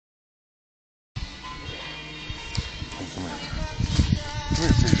Come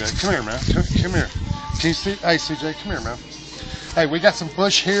here, CJ. Come here, man. Come here. Can you see? Hey, CJ, come here, man. Hey, we got some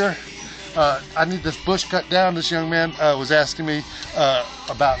bush here. I need this bush cut down. This young man was asking me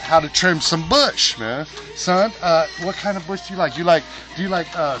about how to trim some bush, man. Son, what kind of bush do you like? Do you like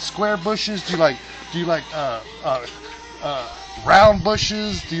square bushes? Do you like round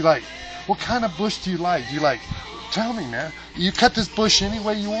bushes? What kind of bush do you like? Tell me, man. You cut this bush any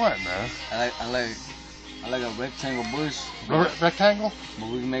way you want, man. I like a rectangle bush. Rectangle? But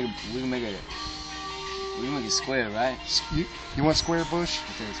we can make it square, right? You want square bush?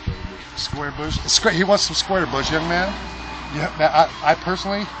 I think it's square bush. Square bush? He wants some square bush, young man. Yeah, man, I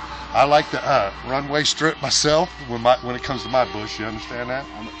personally, I like the runway strip myself when it comes to my bush. You understand that?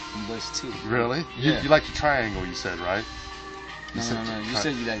 I'm bush too. Really? Yeah. You like the triangle, you said, right? No. You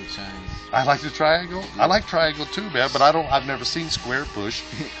said you like the triangle. I like the triangle. Yeah. I like triangle too, man. But I've never seen square bush.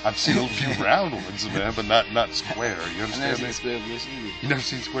 I've seen a few round ones, man, but not square. You understand? I've never seen square bush either. You never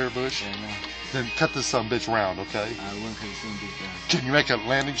seen square bush? Yeah, no. Then cut this some bitch round, okay? I wouldn't cut this bitch round. Can you make a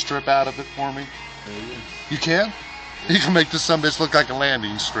landing strip out of it for me? Yeah. You can? You can make this some bitch look like a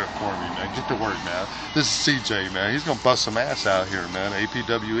landing strip for me, man. Get to work, man. This is CJ, man. He's gonna bust some ass out here, man.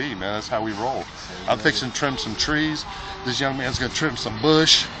 APWE, man. That's how we roll. I'm fixing to trim some trees. This young man's gonna trim some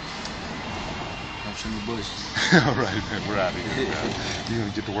bush. I'm trimming the bush. All right, man. We're out of here, man. You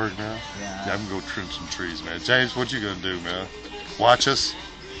gonna get to work now? Yeah. I'm gonna go trim some trees, man. James, what you gonna do, man? Watch us?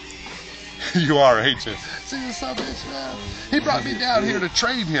 You are, ain't you? See this son of a bitch, man? He brought me down here to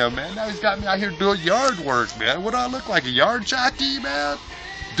train him, man. Now he's got me out here doing yard work, man. What do I look like, a yard jockey, man?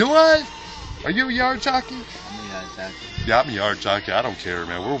 Do I? Are you a yard jockey? I'm a yard jockey. Yeah, I'm a yard jockey. I don't care,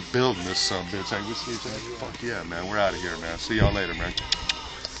 man. We're building this son of a bitch. Hey, we see each other. Fuck yeah, man. We're out of here, man. See y'all later, man.